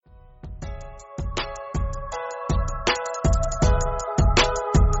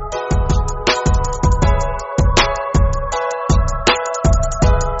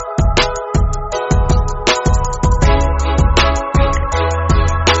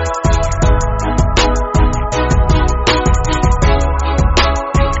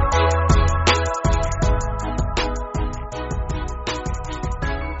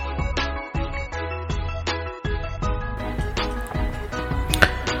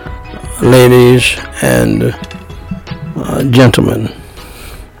ladies and gentlemen,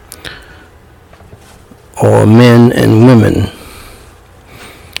 or men and women.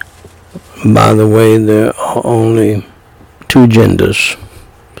 By the way, there are only two genders.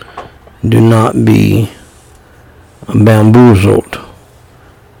 Do not be bamboozled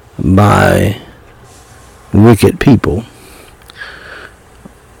by wicked people.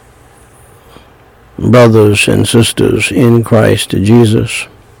 Brothers and sisters in Christ Jesus,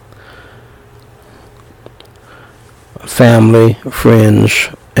 family, friends,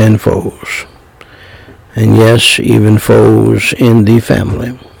 and foes, and yes, even foes in the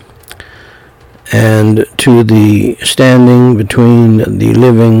family, and to the standing between the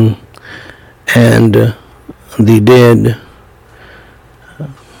living and the dead,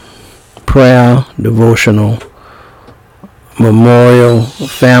 prayer, devotional, memorial,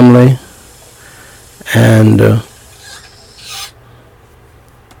 family, and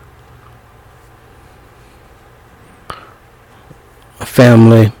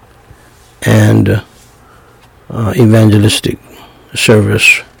family and evangelistic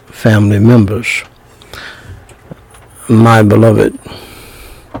service family members. My beloved,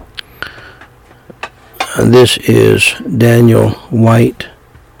 this is Daniel Whyte,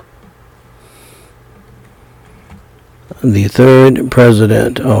 the third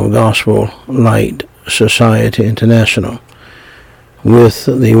president of Gospel Light Society International, with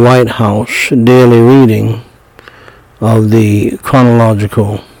the White House daily reading of the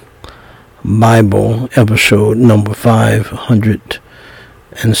chronological Bible, episode number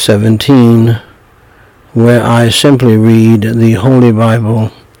 517, where I simply read the Holy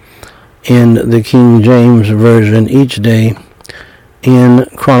Bible in the King James Version each day in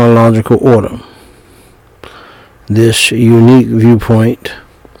chronological order. This unique viewpoint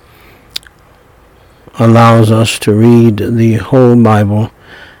allows us to read the whole Bible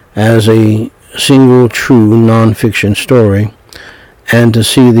as a single true non-fiction story and to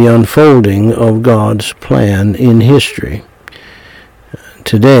see the unfolding of God's plan in history.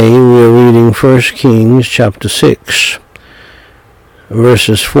 Today we are reading 1 Kings chapter 6,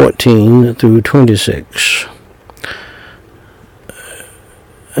 verses 14 through 26.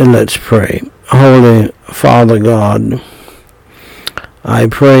 And let's pray. Holy Father God, I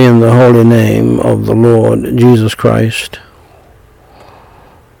pray in the holy name of the Lord Jesus Christ,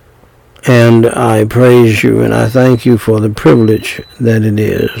 and I praise you and I thank you for the privilege that it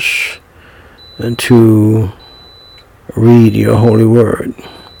is to read your holy word.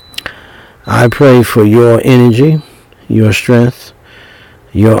 I pray for your energy, your strength,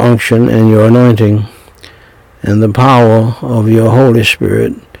 your unction, and your anointing, and the power of your Holy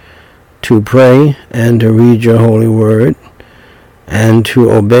Spirit to pray and to read your holy word, and to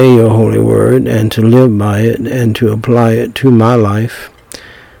obey your holy word, and to live by it, and to apply it to my life.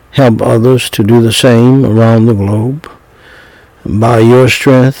 Help others to do the same around the globe. By your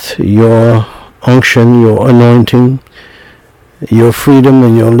strength, your unction, your anointing, your freedom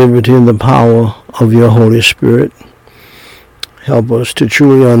and your liberty, and the power of your Holy Spirit, help us to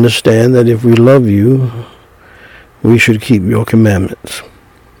truly understand that if we love you, we should keep your commandments.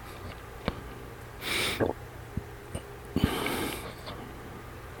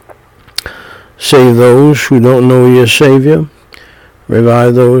 Save those who don't know your Savior.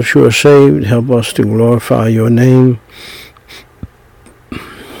 Revive those who are saved. Help us to glorify your name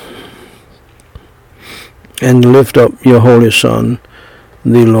and lift up your Holy Son,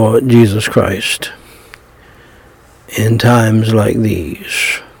 the Lord Jesus Christ, in times like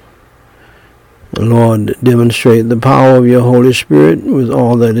these. Lord, demonstrate the power of your Holy Spirit with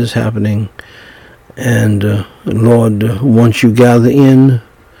all that is happening. And Lord, once you gather in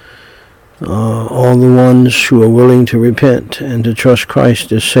all the ones who are willing to repent and to trust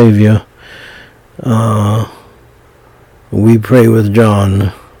Christ as Savior, we pray with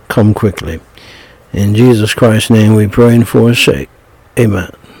John, come quickly. In Jesus Christ's name we pray and for his sake.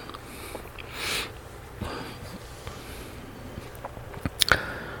 Amen.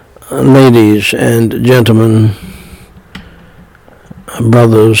 Ladies and gentlemen,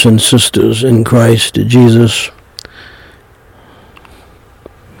 brothers and sisters in Christ Jesus,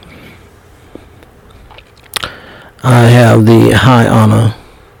 I have the high honor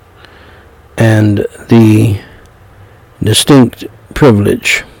and the distinct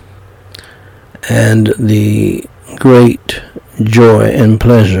privilege and the great joy and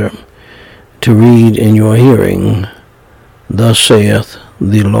pleasure to read in your hearing, thus saith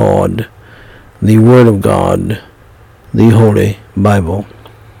the Lord, the Word of God, the Holy Bible.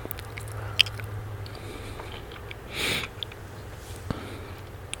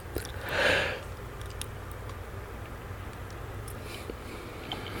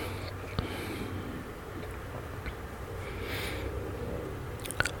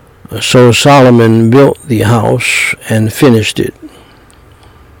 So Solomon built the house and finished it.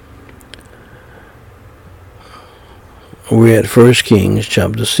 We're at 1 Kings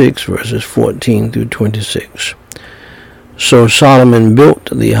chapter 6, verses 14 through 26. So Solomon built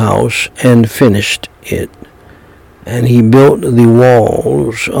the house and finished it, and he built the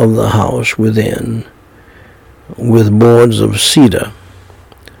walls of the house within with boards of cedar,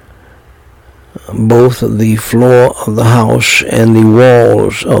 both the floor of the house and the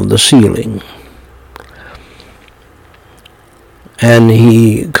walls of the ceiling. And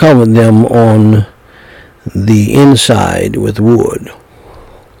he covered them on the inside with wood,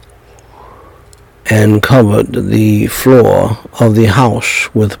 and covered the floor of the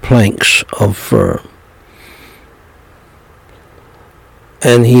house with planks of fir.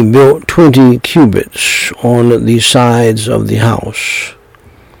 And he built 20 cubits on the sides of the house,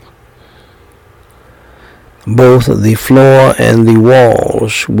 both the floor and the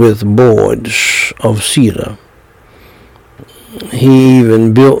walls with boards of cedar. He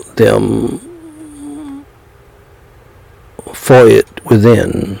even built them for it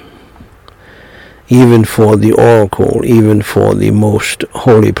within, even for the oracle, even for the most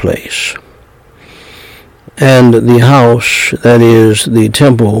holy place. And the house, that is, the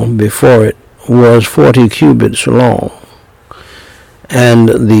temple before it, was 40 cubits long, and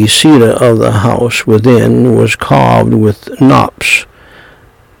the cedar of the house within was carved with knops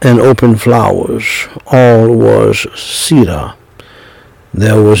and open flowers. All was cedar.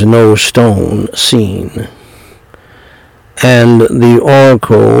 There was no stone seen. And the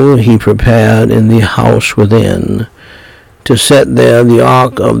oracle he prepared in the house within, to set there the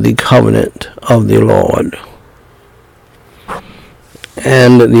ark of the covenant of the Lord.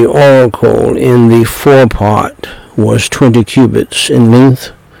 And the oracle in the forepart was 20 cubits in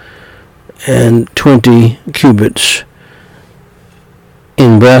length, and 20 cubits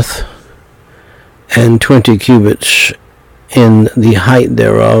in breadth, and 20 cubits in the height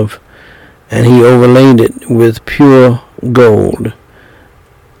thereof. And he overlaid it with pure gold,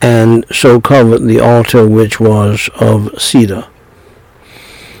 and so covered the altar which was of cedar.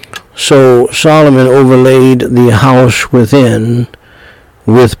 So Solomon overlaid the house within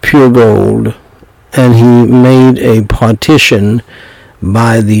with pure gold, and he made a partition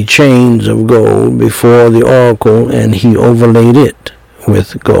by the chains of gold before the oracle, and he overlaid it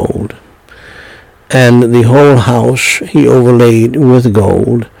with gold. And the whole house he overlaid with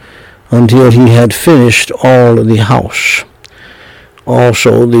gold, until he had finished all the house.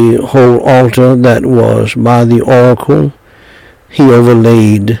 Also the whole altar that was by the oracle he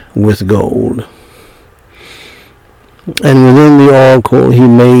overlaid with gold. And within the oracle he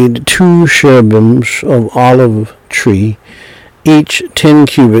made 2 cherubims of olive tree, each 10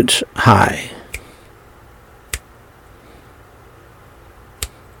 cubits high.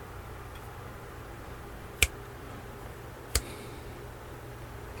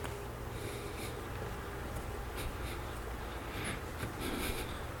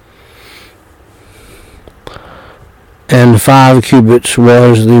 And 5 cubits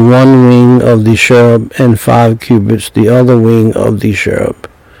was the one wing of the cherub, and 5 cubits the other wing of the cherub.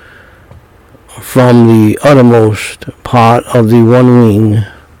 From the uttermost part of the one wing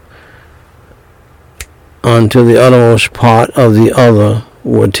unto the uttermost part of the other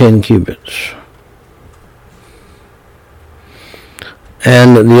were 10 cubits.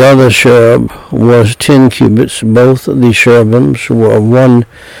 And the other cherub was 10 cubits. Both the cherubims were of one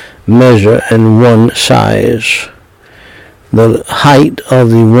measure and one size. The height of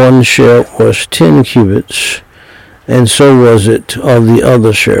the one cherub was 10 cubits, and so was it of the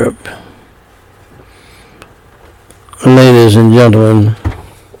other cherub. Ladies and gentlemen,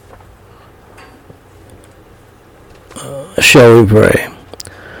 shall we pray?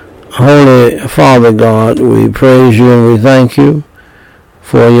 Holy Father God, we praise you and we thank you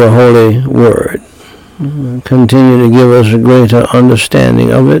for your holy word. Continue to give us a greater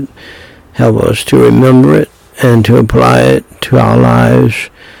understanding of it. Help us to remember it and to apply it to our lives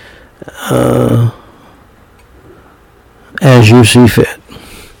as you see fit.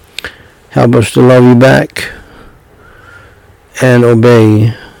 Help us to love you back and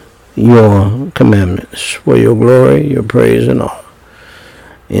obey your commandments for your glory, your praise, and all.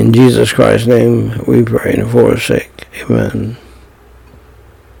 In Jesus Christ's name we pray, and for his sake. Amen.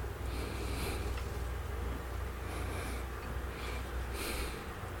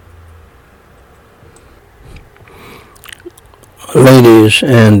 Ladies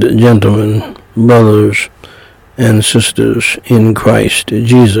and gentlemen, brothers and sisters in Christ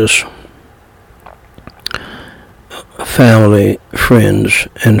Jesus, family, friends,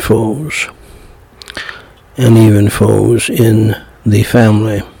 and foes, and even foes in the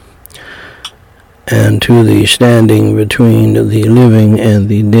family, and to the standing between the living and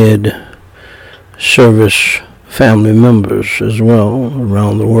the dead service family members as well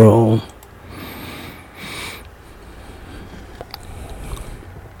around the world.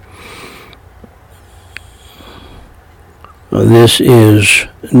 This is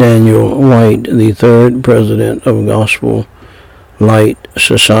Daniel Whyte, the third president of Gospel Light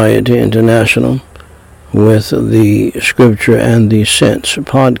Society International, with the Scripture and the Sense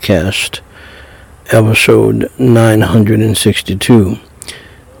podcast, episode 962,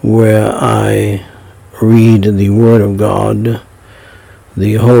 where I read the Word of God,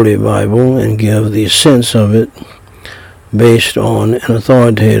 the Holy Bible, and give the sense of it based on an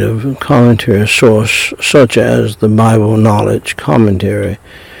authoritative commentary source such as the Bible Knowledge Commentary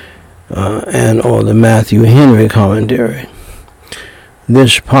and or the Matthew Henry Commentary.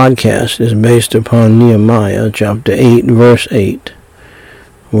 This podcast is based upon Nehemiah chapter 8, verse 8,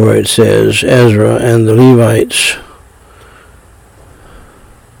 where it says, Ezra and the Levites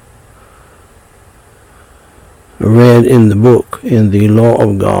read in the book, in the law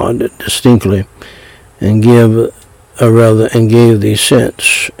of God distinctly, and gave the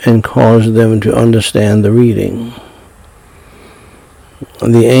sense and caused them to understand the reading.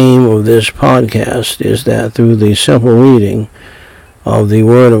 The aim of this podcast is that through the simple reading of the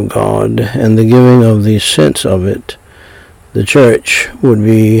Word of God and the giving of the sense of it, the church would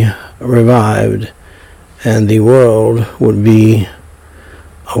be revived and the world would be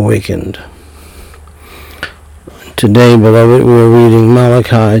awakened. Today, beloved, we're reading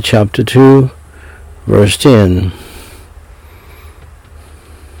Malachi chapter 2, verse 10.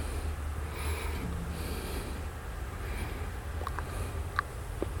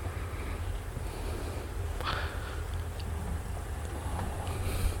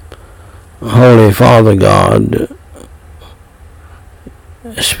 Holy Father God,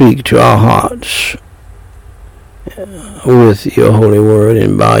 speak to our hearts with your holy word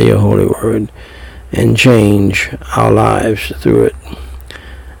and by your holy word, and change our lives through it.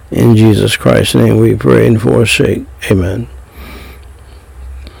 In Jesus Christ's name we pray and forsake. Amen.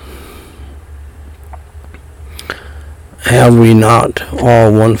 Have we not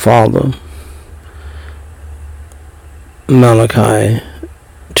all one Father? Malachi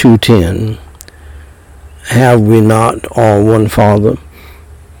 2:10. Have we not all one Father?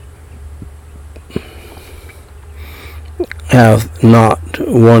 Hath not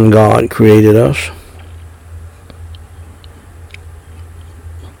one God created us?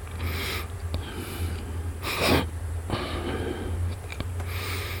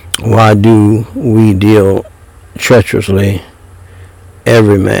 Why do we deal treacherously,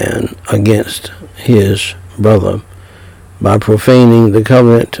 every man against his brother, by profaning the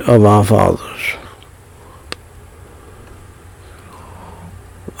covenant of our fathers?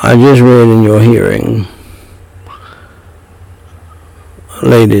 I just read in your hearing,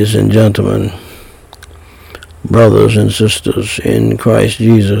 ladies and gentlemen, brothers and sisters in Christ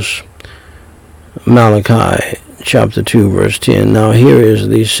Jesus, Malachi chapter 2, verse 10. Now here is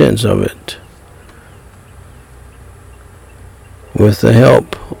the sense of it. With the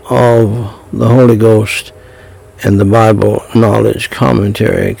help of the Holy Ghost and the Bible Knowledge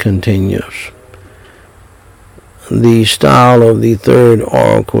Commentary continues. The style of the third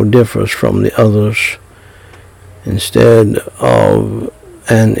oracle differs from the others. Instead of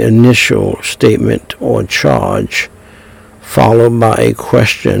an initial statement or charge, followed by a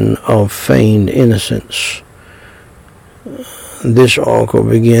question of feigned innocence, this oracle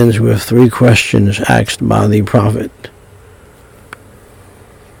begins with three questions asked by the prophet.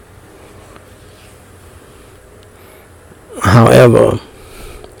 However,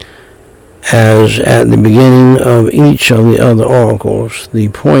 as at the beginning of each of the other oracles, the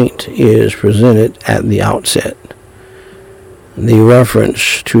point is presented at the outset. The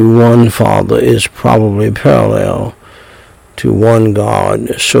reference to one Father is probably parallel to one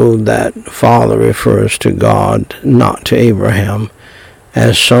God, so that Father refers to God, not to Abraham,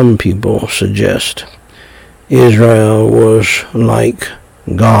 as some people suggest. Israel was like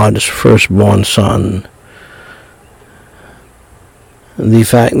God's firstborn son. The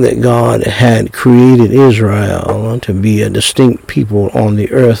fact that God had created Israel to be a distinct people on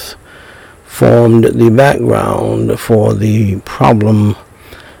the earth formed the background for the problem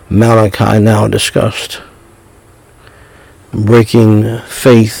Malachi now discussed. Breaking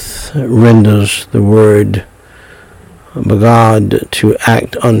faith renders the word of God to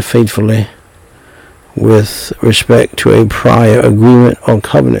act unfaithfully with respect to a prior agreement or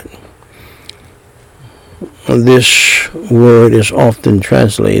covenant. This word is often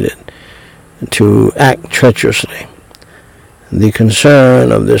translated to act treacherously. The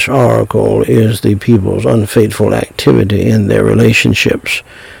concern of this oracle is the people's unfaithful activity in their relationships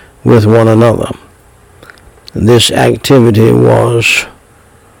with one another. This activity was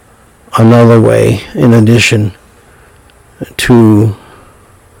another way, in addition to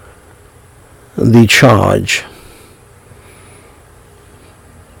the charge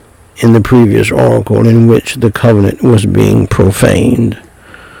in the previous oracle in which the covenant was being profaned.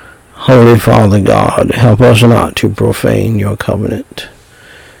 Holy Father God, help us not to profane your covenant.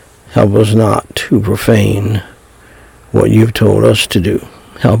 Help us not to profane what you've told us to do.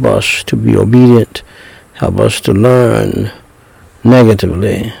 Help us to be obedient. Help us to learn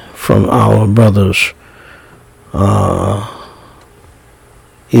negatively from our brothers,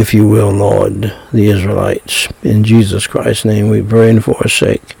 if you will, Lord, the Israelites. In Jesus Christ's name we pray and for his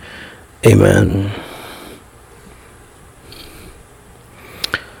sake. Amen.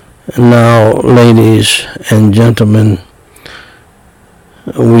 Now, ladies and gentlemen,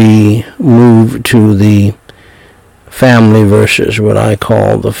 we move to the family verses, what I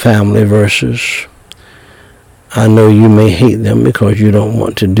call the family verses. I know you may hate them because you don't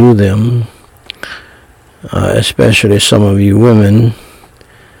want to do them, especially some of you women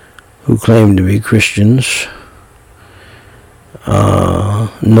who claim to be Christians.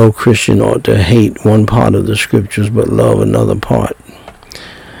 No Christian ought to hate one part of the scriptures but love another part.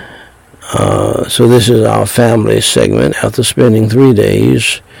 So this is our family segment after spending 3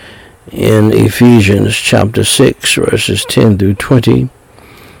 days in Ephesians chapter 6, verses 10 through 20,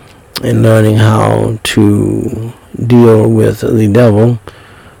 and learning how to deal with the devil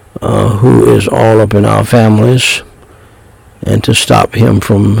who is all up in our families and to stop him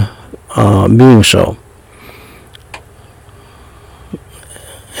from being so.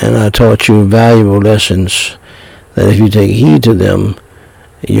 And I taught you valuable lessons that if you take heed to them,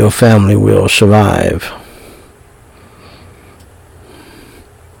 your family will survive.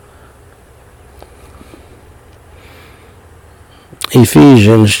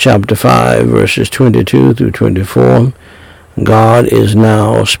 Ephesians chapter 5, verses 22 through 24. God is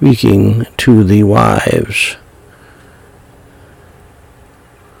now speaking to the wives.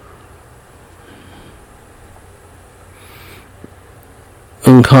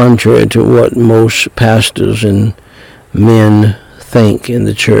 And contrary to what most pastors and men think in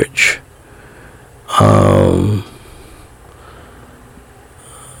the church,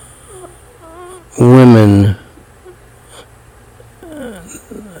 women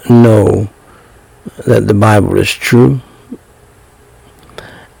know that the Bible is true,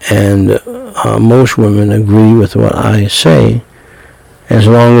 and most women agree with what I say as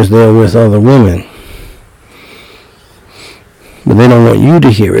long as they're with other women. But they don't want you to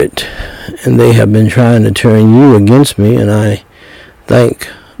hear it, and they have been trying to turn you against me, and I thank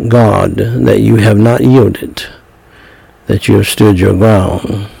God that you have not yielded, that you have stood your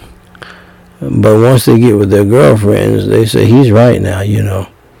ground. But once they get with their girlfriends, they say, he's right now, you know.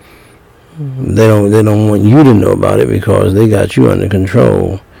 They don't want you to know about it because they got you under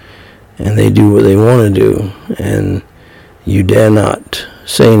control, and they do what they want to do, and you dare not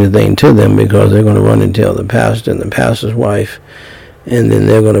say anything to them because they're going to run and tell the pastor and the pastor's wife, and then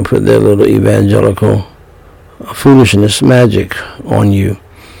they're going to put their little evangelical foolishness magic on you,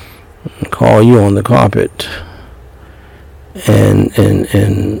 call you on the carpet,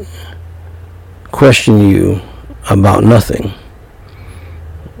 and question you about nothing.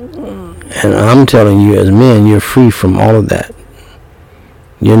 And I'm telling you, as men, you're free from all of that.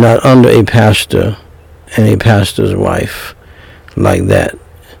 You're not under a pastor and a pastor's wife like that,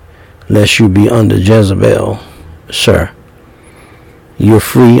 lest you be under Jezebel, sir. You're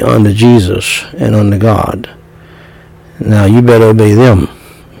free under Jesus and under God. Now you better obey them.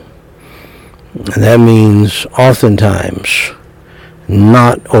 And that means oftentimes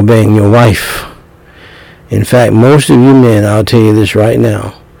not obeying your wife. In fact, most of you men, I'll tell you this right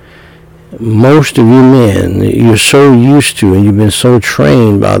now, most of you men, you're so used to and you've been so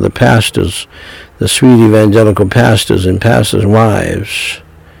trained by the pastors, the sweet evangelical pastors and pastors' wives,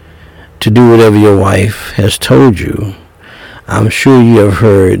 to do whatever your wife has told you. I'm sure you have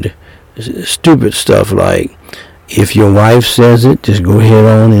heard stupid stuff like, if your wife says it, just go ahead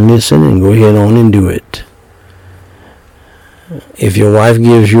on and listen and go ahead on and do it. If your wife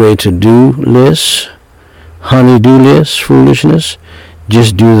gives you a to-do list, honey-do list, foolishness,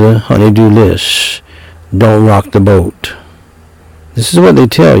 just do the honey-do list. Don't rock the boat. This is what they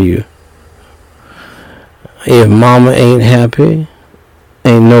tell you. If mama ain't happy,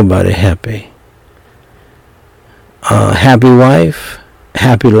 ain't nobody happy. Happy wife,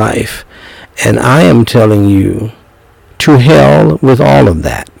 happy life. And I am telling you, to hell with all of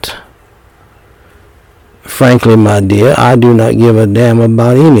that. frankly, my dear, I do not give a damn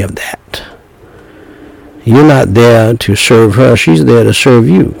about any of that. You're not there to serve her. She's there to serve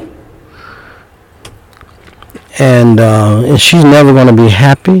you. And she's never going to be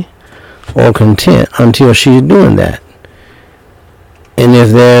happy or content until she's doing that. And if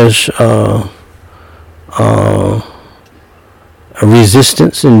there's a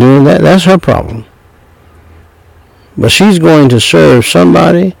resistance in doing that, that's her problem. But she's going to serve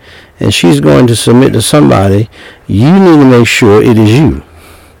somebody, and she's going to submit to somebody. You need to make sure it is you.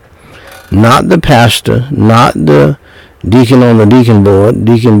 Not the pastor, not the deacon on the deacon board,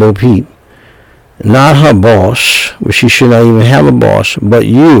 Deacon Bo Peep, not her boss, which she should not even have a boss, but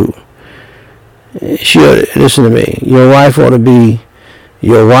you. Listen to me. Your wife ought to be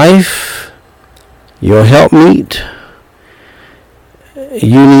your wife, your helpmeet.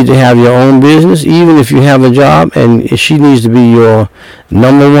 You need to have your own business, even if you have a job, and she needs to be your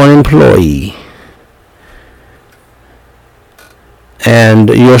number one employee and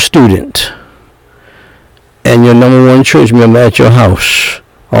your student and your number one church member at your house.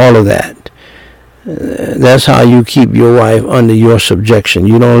 All of that. That's how you keep your wife under your subjection.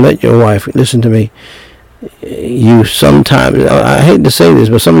 You don't let your wife, listen to me, you sometimes, I hate to say this,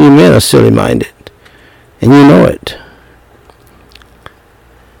 but some of you men are silly-minded, and you know it.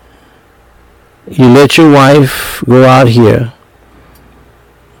 You let your wife go out here,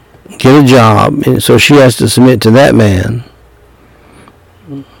 get a job, and so she has to submit to that man.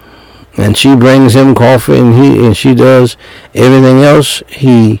 And she brings him coffee, and she does everything else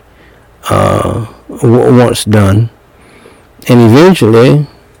he wants done. And eventually,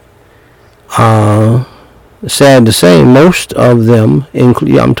 sad to say, most of them,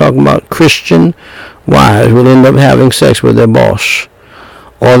 I'm talking about Christian wives, will end up having sex with their boss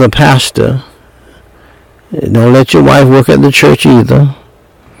or the pastor. Don't let your wife work at the church either.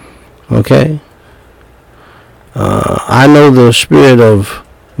 Okay? I know the spirit of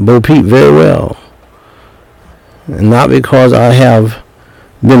Bo Peep very well. And not because I have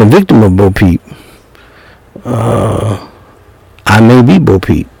been a victim of Bo Peep. I may be Bo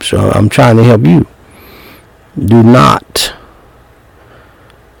Peep, so I'm trying to help you. Do not.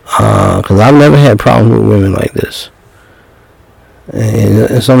 Because I've never had problems with women like this.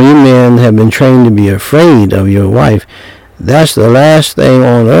 And some of you men have been trained to be afraid of your wife. That's the last thing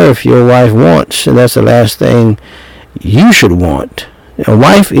on earth your wife wants, and that's the last thing you should want. A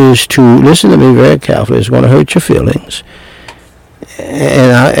wife is to, listen to me very carefully, it's going to hurt your feelings.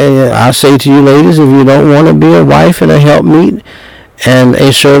 And I say to you ladies, if you don't want to be a wife and a helpmeet and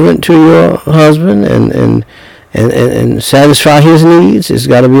a servant to your husband and satisfy his needs, it's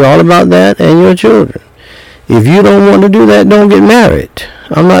got to be all about that and your children. If you don't want to do that, don't get married.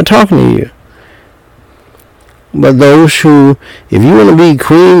 I'm not talking to you. But those who, if you want to be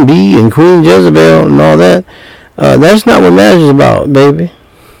Queen Bee and Queen Jezebel and all that, that's not what marriage is about, baby.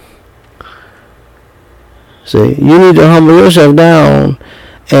 See, you need to humble yourself down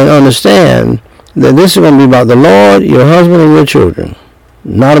and understand that this is going to be about the Lord, your husband, and your children,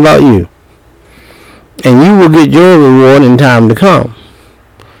 not about you. And you will get your reward in time to come.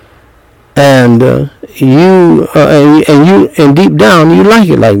 And deep down, you like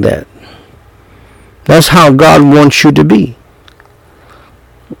it like that. That's how God wants you to be.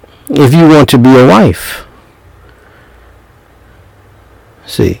 If you want to be a wife.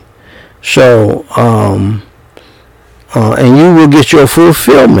 See. So, and you will get your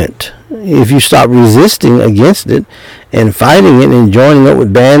fulfillment if you stop resisting against it and fighting it and joining up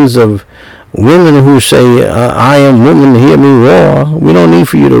with bands of women who say, I am woman, hear me roar. We don't need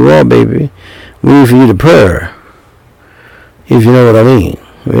for you to roar, baby. We need for you to purr. If you know what I mean.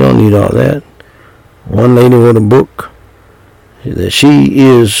 We don't need all that. One lady wrote a book that she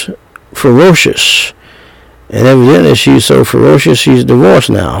is ferocious. And evidently she's so ferocious she's divorced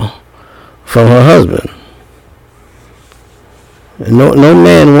now from her husband. And no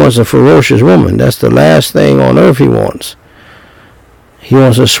man wants a ferocious woman. That's the last thing on earth he wants. He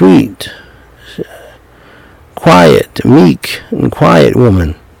wants a sweet, quiet, meek, and quiet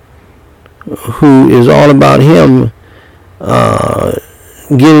woman who is all about him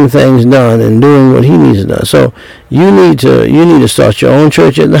getting things done and doing what he needs done. So you need to start your own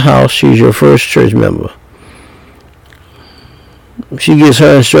church at the house. She's your first church member. She gets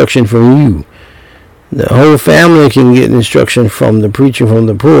her instruction from you. The whole family can get instruction from the preacher from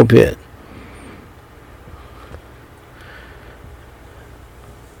the pulpit.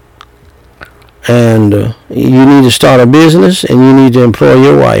 And you need to start a business, and you need to employ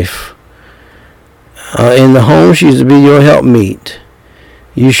your wife. In the home, she's to be your helpmeet.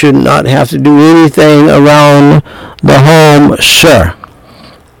 You should not have to do anything around the home, sir.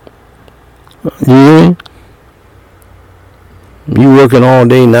 You hear me? You working all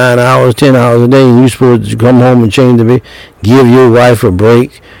day, 9 hours, 10 hours a day, and you supposed to come home and change the bed, give your wife a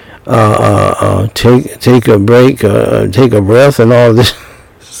break, take a break, take a breath, and all this.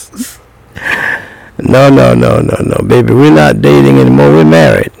 No, baby. We're not dating anymore. We're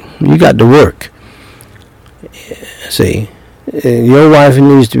married. You got to work. See, your wife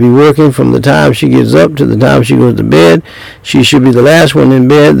needs to be working from the time she gets up to the time she goes to bed. She should be the last one in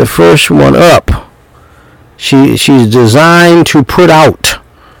bed, the first one up. She's designed to put out.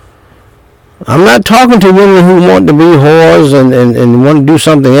 I'm not talking to women who want to be whores and want to do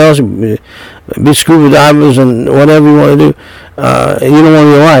something else, be scuba divers and whatever you want to do. You don't want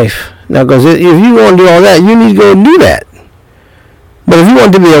your wife. Now, because if you want to do all that, you need to go and do that. But if you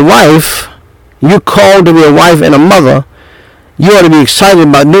want to be a wife, you're called to be a wife and a mother, you ought to be excited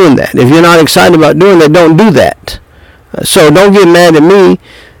about doing that. If you're not excited about doing that, don't do that. So don't get mad at me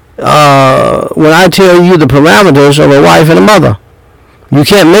when I tell you the parameters of a wife and a mother. You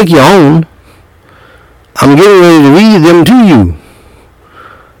can't make your own. I'm getting ready to read them to you.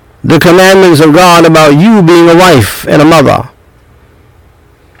 The commandments of God about you being a wife and a mother.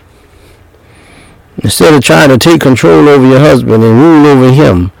 Instead of trying to take control over your husband and rule over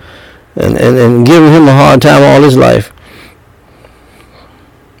him and giving him a hard time all his life.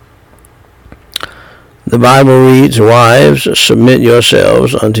 The Bible reads, wives, submit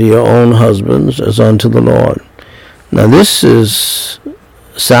yourselves unto your own husbands as unto the Lord. Now this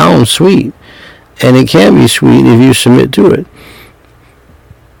sounds sweet, and it can be sweet if you submit to it.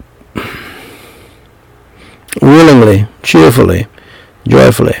 Willingly, cheerfully,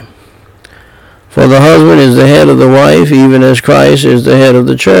 joyfully. For the husband is the head of the wife, even as Christ is the head of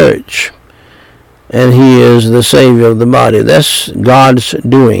the church, and he is the Savior of the body. That's God's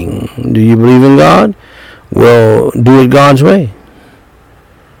doing. Do you believe in God? Well, do it God's way.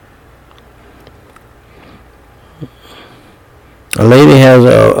 A lady has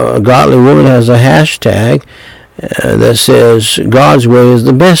a godly woman has a hashtag that says God's way is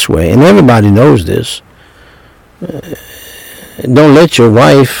the best way, and everybody knows this. Don't let your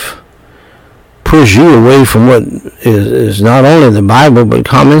wife push you away from what is not only the Bible but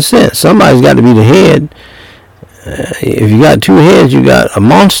common sense. Somebody's got to be the head. If you got two heads, you got a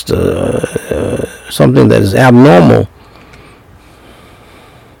monster, something that is abnormal.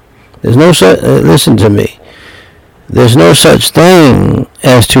 There's no such. Listen to me. There's no such thing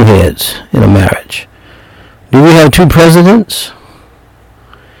as two heads in a marriage. Do we have two presidents?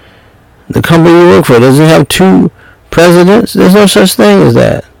 The company you work for, does it have two presidents? There's no such thing as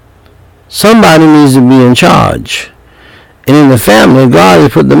that. Somebody needs to be in charge. And in the family, God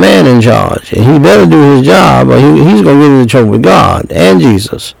has put the man in charge. And he better do his job or he's going to get into trouble with God and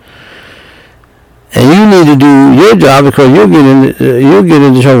Jesus. And you need to do your job because you'll get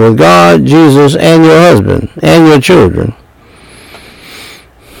into trouble with God, Jesus, and your husband, and your children.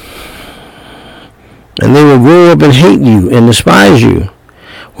 And they will grow up and hate you and despise you.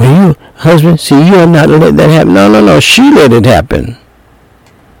 Well, you, husband, see, you have not let that happen. No, she let it happen.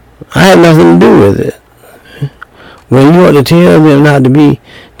 I had nothing to do with it. When you ought to tell them not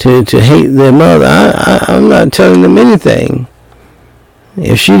to hate their mother, I'm not telling them anything.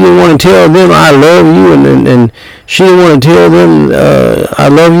 If she didn't want to tell them I love you and she didn't want to tell them I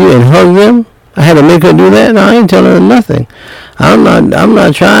love you and hug them, I had to make her do that. No, I ain't telling her nothing. I'm not going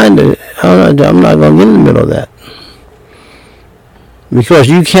to get in the middle of that. Because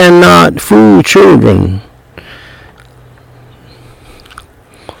you cannot fool children.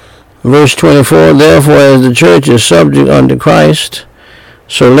 Verse 24, therefore as the church is subject unto Christ,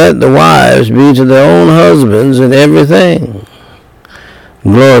 so let the wives be to their own husbands in everything.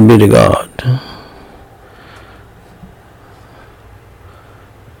 Glory be to God.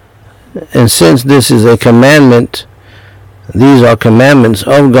 And since this is a commandment, these are commandments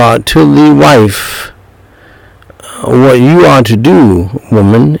of God to the wife, what you are to do,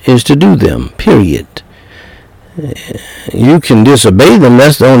 woman, is to do them, period. You can disobey them.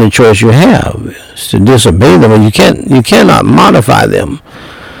 That's the only choice you have, is to disobey them. And you cannot modify them.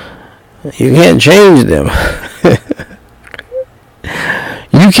 You can't change them.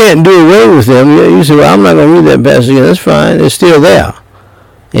 You can't do away with them. You say, well, I'm not going to read that passage again. That's fine. It's still there.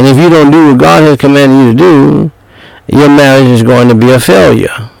 And if you don't do what God has commanded you to do, your marriage is going to be a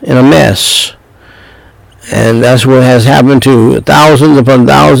failure and a mess. And that's what has happened to thousands upon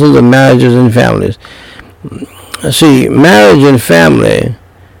thousands of marriages and families. See, marriage and family,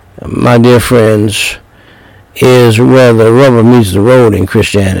 my dear friends, is where the rubber meets the road in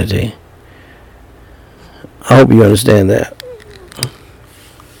Christianity. I hope you understand that.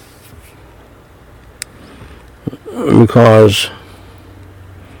 Because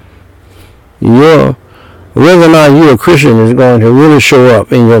your Whether or not you're a Christian is going to really show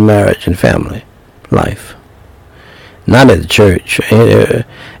up in your marriage and family life. Not at the church.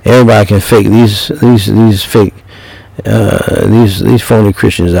 Everybody can fake these fake these phony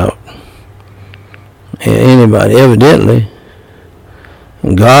Christians out. Anybody, evidently,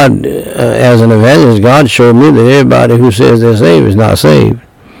 God, as an evangelist, God showed me that everybody who says they're saved is not saved.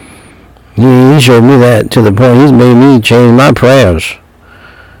 He showed me that to the point He's made me change my prayers.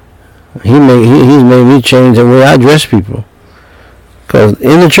 He's made me change the way I dress people. Because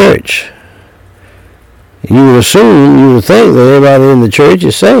in the church, you would assume, you would think that everybody in the church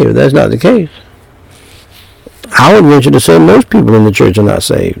is saved. That's not the case. I would venture to say most people in the church are not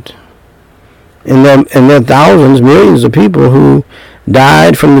saved. And there are thousands, millions of people who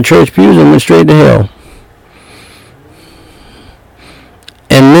died from the church pews and went straight to hell.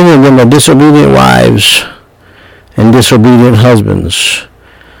 And many of them are disobedient wives and disobedient husbands.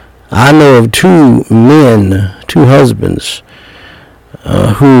 I know of two husbands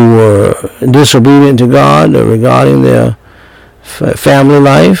who were disobedient to God regarding their family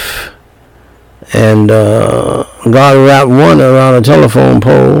life, and God wrapped one around a telephone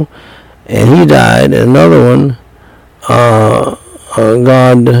pole, and he died. And another one,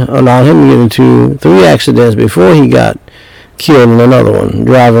 God allowed him to get into 3 accidents before he got killed in another one,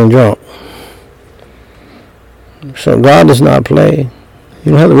 driving drunk. So God does not play.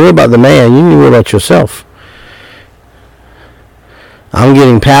 You don't have to worry about the man. You need to worry about yourself. I'm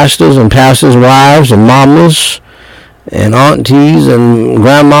getting pastors and pastors' wives and mamas and aunties and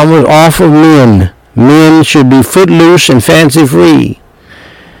grandmamas off of men. Men should be footloose and fancy-free.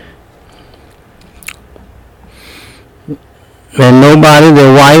 And nobody,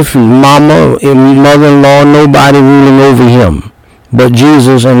 their wife, mama, mother-in-law, nobody ruling over him but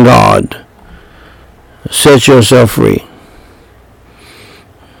Jesus and God. Set yourself free.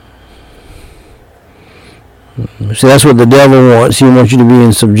 See, that's what the devil wants. He wants you to be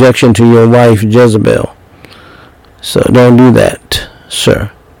in subjection to your wife, Jezebel. So don't do that,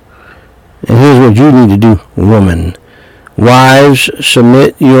 sir. And here's what you need to do, woman. Wives,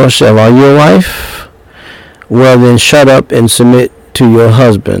 submit yourself. Are you a wife? Well, then shut up and submit to your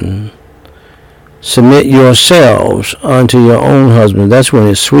husband. Submit yourselves unto your own husband. That's when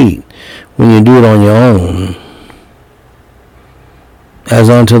it's sweet, when you do it on your own, as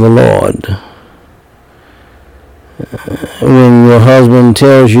unto the Lord. When your husband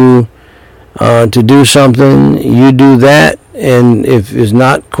tells you to do something, you do that, and if it's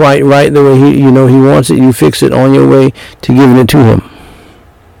not quite right the way he wants it, you fix it on your way to giving it to him.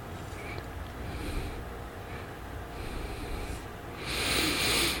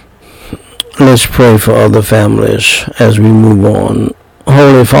 Let's pray for other families as we move on.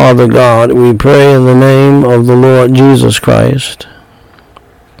 Holy Father God, we pray in the name of the Lord Jesus Christ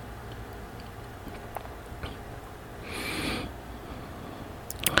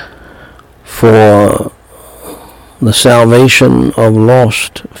for the salvation of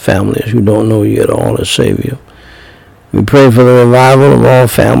lost families who don't know you at all as Savior. We pray for the revival of all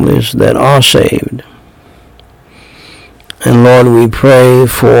families that are saved. And Lord, we pray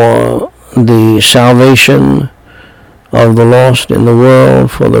for the salvation of the lost in the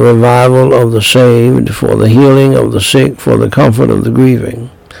world, for the revival of the saved, for the healing of the sick, for the comfort of the grieving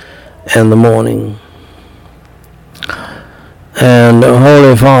and the mourning. And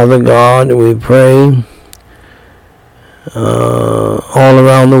Holy Father God, we pray all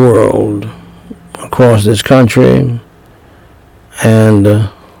around the world, across this country, and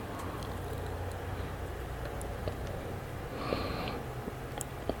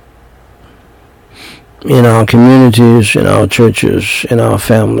in our communities, in our churches, in our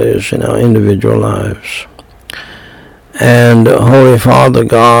families, in our individual lives. And Holy Father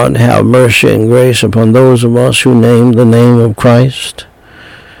God, have mercy and grace upon those of us who name the name of Christ,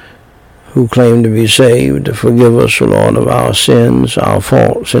 who claim to be saved. Forgive us, Lord, of our sins, our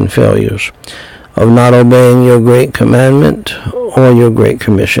faults and failures, of not obeying your great commandment or your great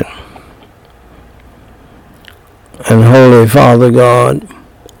commission. And Holy Father God,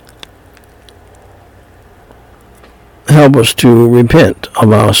 help us to repent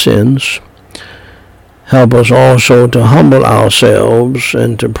of our sins. Help us also to humble ourselves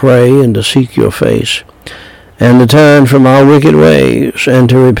and to pray and to seek your face and to turn from our wicked ways and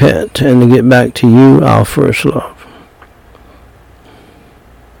to repent and to get back to you, our first love.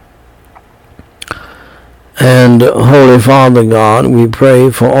 And Holy Father God, we pray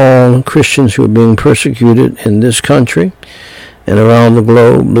for all Christians who are being persecuted in this country and around the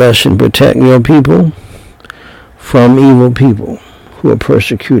globe. Bless and protect your people from evil people who are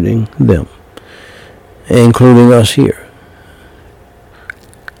persecuting them, including us here.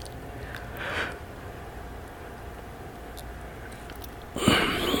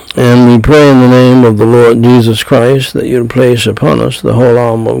 we pray in the name of the Lord Jesus Christ that you place upon us the whole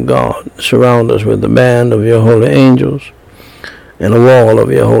armor of God. Surround us with the band of your holy angels and a wall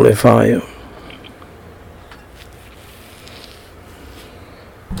of your holy fire.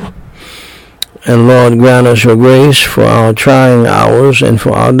 And Lord, grant us your grace for our trying hours and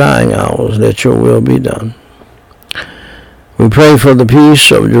for our dying hours. Let your will be done. We pray for the peace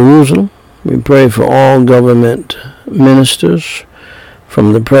of Jerusalem. We pray for all government ministers,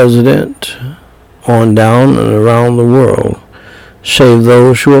 from the president on down and around the world. Save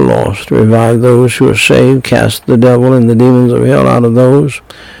those who are lost. Revive those who are saved. Cast the devil and the demons of hell out of those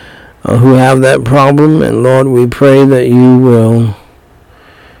who have that problem. And Lord, we pray that you will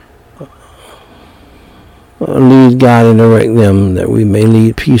lead, guide, and direct them, that we may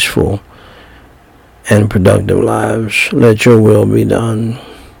lead peaceful and productive lives. Let your will be done.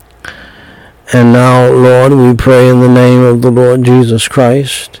 And now, Lord, we pray in the name of the Lord Jesus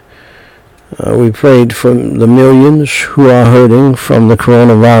Christ. We prayed for the millions who are hurting from the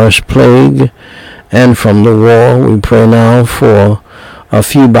coronavirus plague and from the war. We pray now for a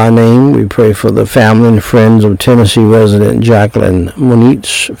few by name. We pray for the family and friends of Tennessee resident Jacqueline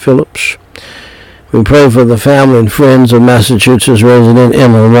Moniz Phillips. We pray for the family and friends of Massachusetts resident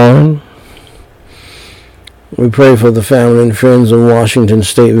Emma Warren. We pray for the family and friends of Washington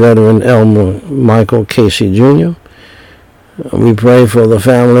State veteran Elmer Michael Casey Jr. We pray for the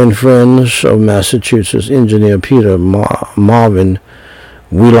family and friends of Massachusetts engineer Peter Marvin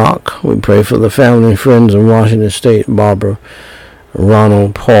Wheelock. We pray for the family and friends of Washington State Barbara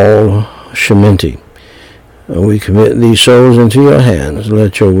Ronald Paul Schminty. We commit these souls into your hands.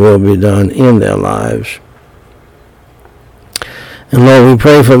 Let your will be done in their lives. And Lord, we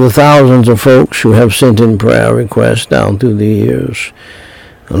pray for the thousands of folks who have sent in prayer requests down through the years.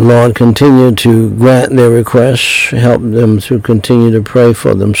 And Lord, continue to grant their requests. Help them to continue to pray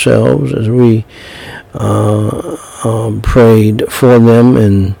for themselves as we prayed for them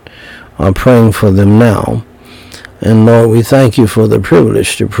and are praying for them now. And Lord, we thank you for the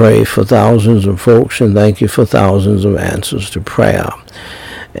privilege to pray for thousands of folks, and thank you for thousands of answers to prayer.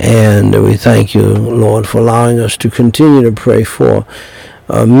 And we thank you, Lord, for allowing us to continue to pray for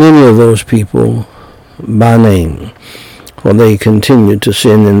many of those people by name, for they continue to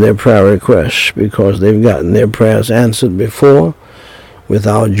send in their prayer requests because they've gotten their prayers answered before with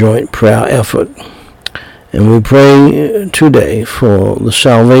our joint prayer effort. And we pray today for the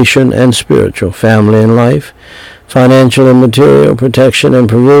salvation and spiritual, family and life, financial and material protection and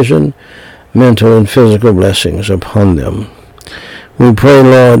provision, mental and physical blessings upon them. We pray,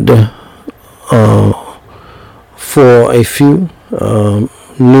 Lord, for a few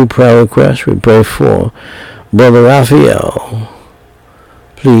new prayer requests. We pray for Brother Raphael.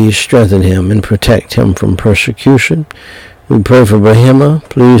 Please strengthen him and protect him from persecution. We pray for Bahima.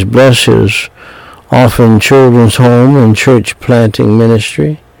 Please bless his orphan children's home and church planting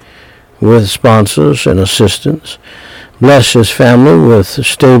ministry with sponsors and assistance. Bless his family with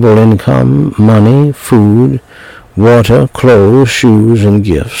stable income, money, food, water, clothes, shoes, and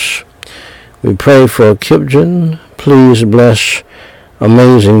gifts. We pray for Kipjan. Please bless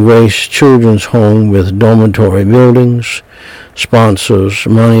Amazing Grace Children's Home with dormitory buildings, sponsors,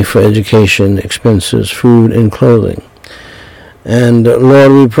 money for education, expenses, food, and clothing. And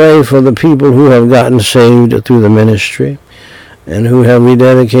Lord, we pray for the people who have gotten saved through the ministry and who have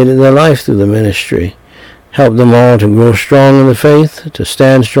rededicated their life through the ministry. Help them all to grow strong in the faith, to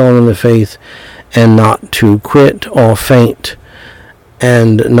stand strong in the faith, and not to quit or faint,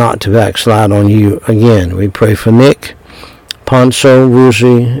 and not to backslide on you again. We pray for Nick, Ponso,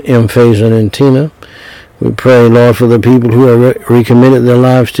 Rusi, M. Faison, and Tina. We pray, Lord, for the people who have recommitted their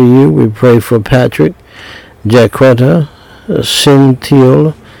lives to you. We pray for Patrick, Jaquetta,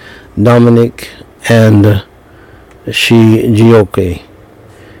 Cynthia, Dominic, and Gioke.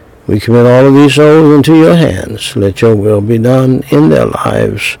 We commit all of these souls into your hands. Let your will be done in their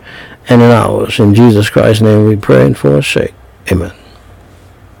lives and in ours. In Jesus Christ's name we pray and for his sake. Amen.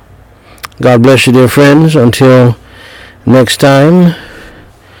 God bless you, dear friends. Until next time,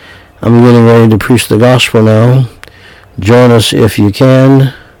 I'm getting ready to preach the gospel now. Join us if you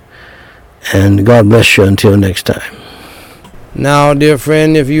can. And God bless you until next time. Now, dear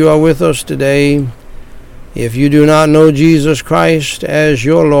friend, if you are with us today, if you do not know Jesus Christ as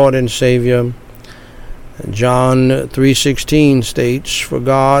your Lord and Savior, John 3:16 states, "For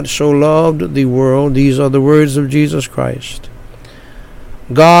God so loved the world," these are the words of Jesus Christ.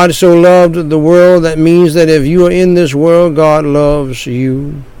 God so loved the world, that means that if you are in this world, God loves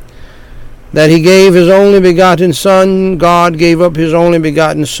you. That he gave his only begotten Son, God gave up his only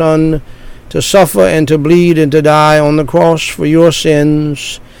begotten Son to suffer and to bleed and to die on the cross for your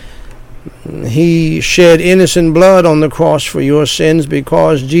sins, He shed innocent blood on the cross for your sins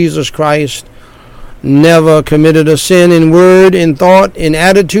because Jesus Christ never committed a sin in word, in thought, in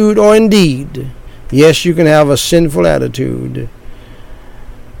attitude, or in deed. Yes, you can have a sinful attitude.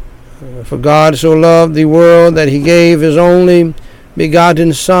 For God so loved the world that he gave his only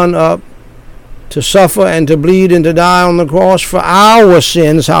begotten Son up to suffer and to bleed and to die on the cross for our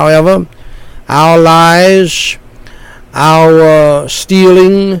sins, however, our lies, our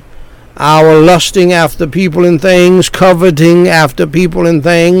stealing, our lusting after people and things, coveting after people and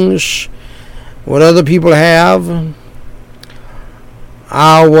things, what other people have,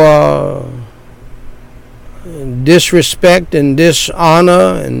 our disrespect and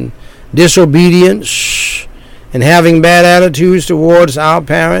dishonor and disobedience and having bad attitudes towards our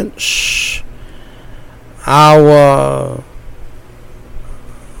parents, our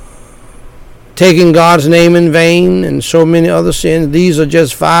taking God's name in vain, and so many other sins. These are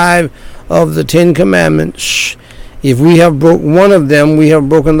just 5 of the 10 commandments. If we have broke one of them, we have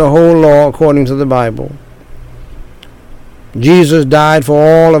broken the whole law according to the Bible. Jesus died for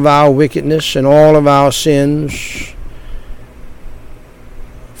all of our wickedness and all of our sins.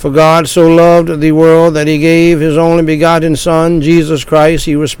 For God so loved the world that he gave his only begotten Son, Jesus Christ.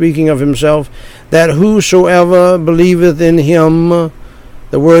 He was speaking of himself, that whosoever believeth in him.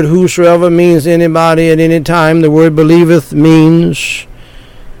 The word whosoever means anybody at any time. The word believeth means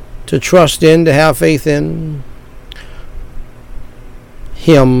to trust in, to have faith in.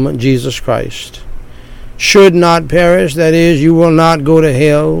 Him, Jesus Christ, should not perish. That is, you will not go to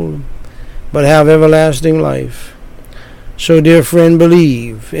hell, but have everlasting life. So, dear friend,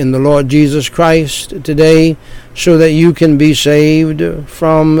 believe in the Lord Jesus Christ today so that you can be saved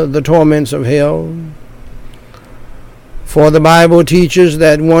from the torments of hell. For the Bible teaches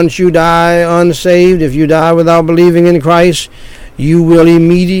that once you die unsaved, if you die without believing in Christ, you will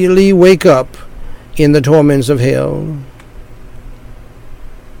immediately wake up in the torments of hell.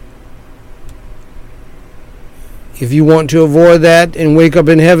 If you want to avoid that and wake up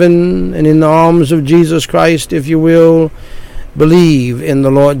in heaven and in the arms of Jesus Christ, if you will, believe in the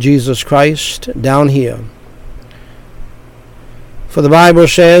Lord Jesus Christ down here. For the Bible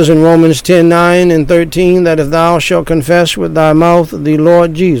says in Romans 10:9 and 13 that if thou shalt confess with thy mouth the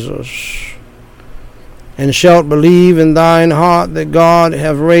Lord Jesus, and shalt believe in thine heart that God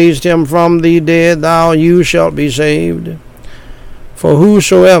hath raised him from the dead, you shalt be saved. For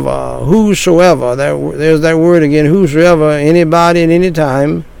whosoever, there's that word again, whosoever, anybody at any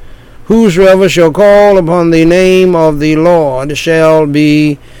time, whosoever shall call upon the name of the Lord shall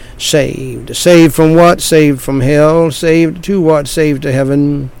be saved. Saved from what? Saved from hell. Saved to what? Saved to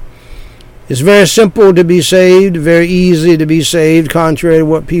heaven. It's very simple to be saved, very easy to be saved, contrary to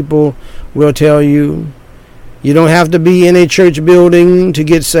what people will tell you. You don't have to be in a church building to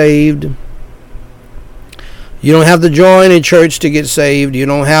get saved. You don't have to join a church to get saved. You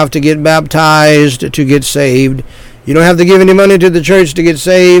don't have to get baptized to get saved. You don't have to give any money to the church to get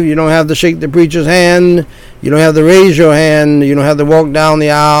saved. You don't have to shake the preacher's hand. You don't have to raise your hand. You don't have to walk down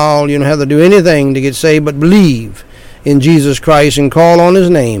the aisle. You don't have to do anything to get saved, but believe in Jesus Christ and call on his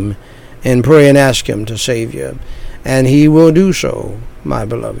name and pray and ask him to save you. And he will do so, my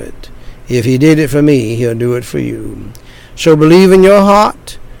beloved. If he did it for me, he'll do it for you. So believe in your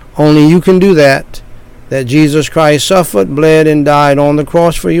heart. Only you can do that Jesus Christ suffered, bled, and died on the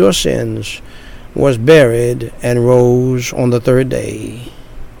cross for your sins, was buried, and rose on the 3rd day.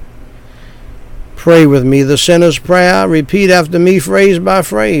 Pray with me the sinner's prayer. Repeat after me phrase by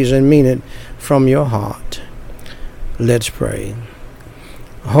phrase and mean it from your heart. Let's pray.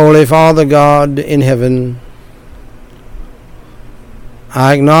 Holy Father God in heaven,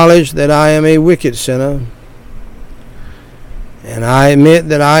 I acknowledge that I am a wicked sinner, and I admit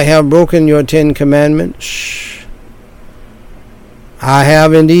that I have broken your 10 commandments. I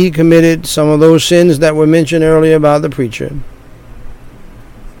have indeed committed some of those sins that were mentioned earlier by the preacher.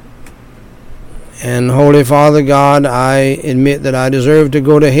 And Holy Father God, I admit that I deserve to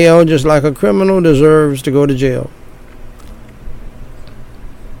go to hell just like a criminal deserves to go to jail.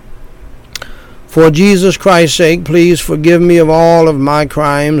 For Jesus Christ's sake, please forgive me of all of my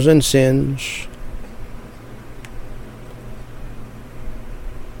crimes and sins.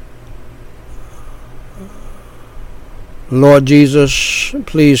 Lord Jesus,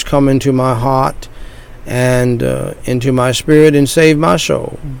 please come into my heart and into my spirit and save my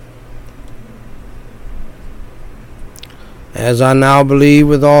soul. As I now believe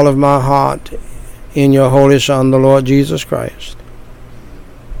with all of my heart in your Holy Son, the Lord Jesus Christ,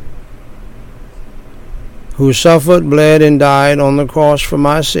 who suffered, bled, and died on the cross for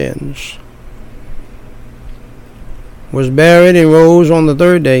my sins, was buried and rose on the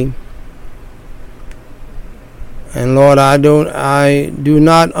 3rd day. And Lord, I do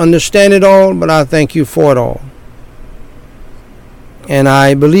not understand it all, but I thank you for it all. And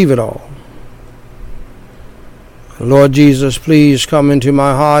I believe it all. Lord Jesus, please come into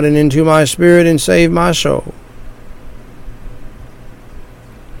my heart and into my spirit and save my soul.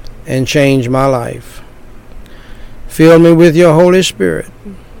 And change my life. Fill me with your Holy Spirit.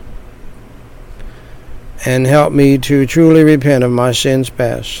 And help me to truly repent of my sins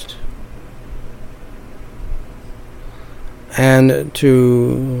past. And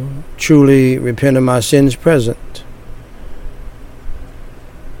to truly repent of my sins present.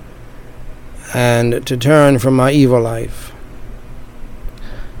 And to turn from my evil life.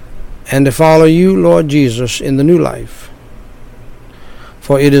 And to follow you, Lord Jesus, in the new life.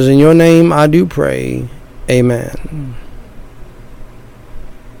 For it is in your name I do pray. Amen.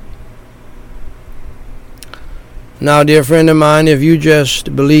 Now, dear friend of mine, if you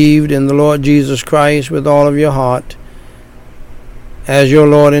just believed in the Lord Jesus Christ with all of your heart as your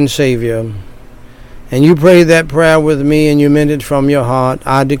Lord and Savior, and you prayed that prayer with me and you meant it from your heart,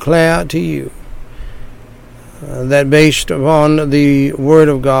 I declare to you that based upon the Word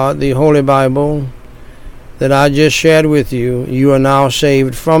of God, the Holy Bible, that I just shared with you, you are now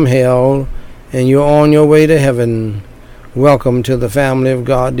saved from hell and you're on your way to heaven. Welcome to the family of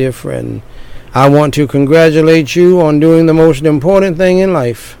God, dear friend. I want to congratulate you on doing the most important thing in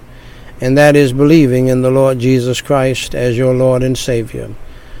life, and that is believing in the Lord Jesus Christ as your Lord and Savior.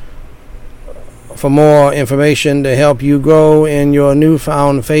 For more information to help you grow in your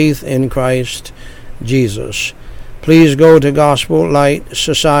newfound faith in Christ Jesus, please go to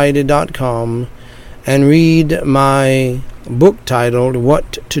GospelLightSociety.com and read my book titled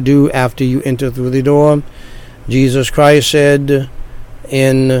What to Do After You Enter Through the Door. Jesus Christ said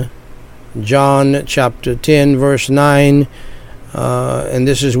in John chapter 10 verse 9, and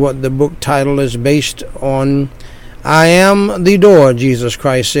this is what the book title is based on. I am the door, Jesus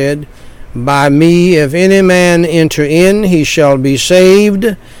Christ said. By me, if any man enter in, he shall be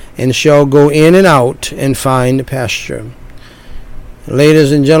saved, and shall go in and out and find pasture.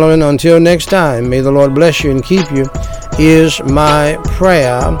 Ladies and gentlemen, until next time, may the Lord bless you and keep you, is my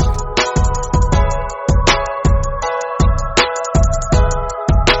prayer.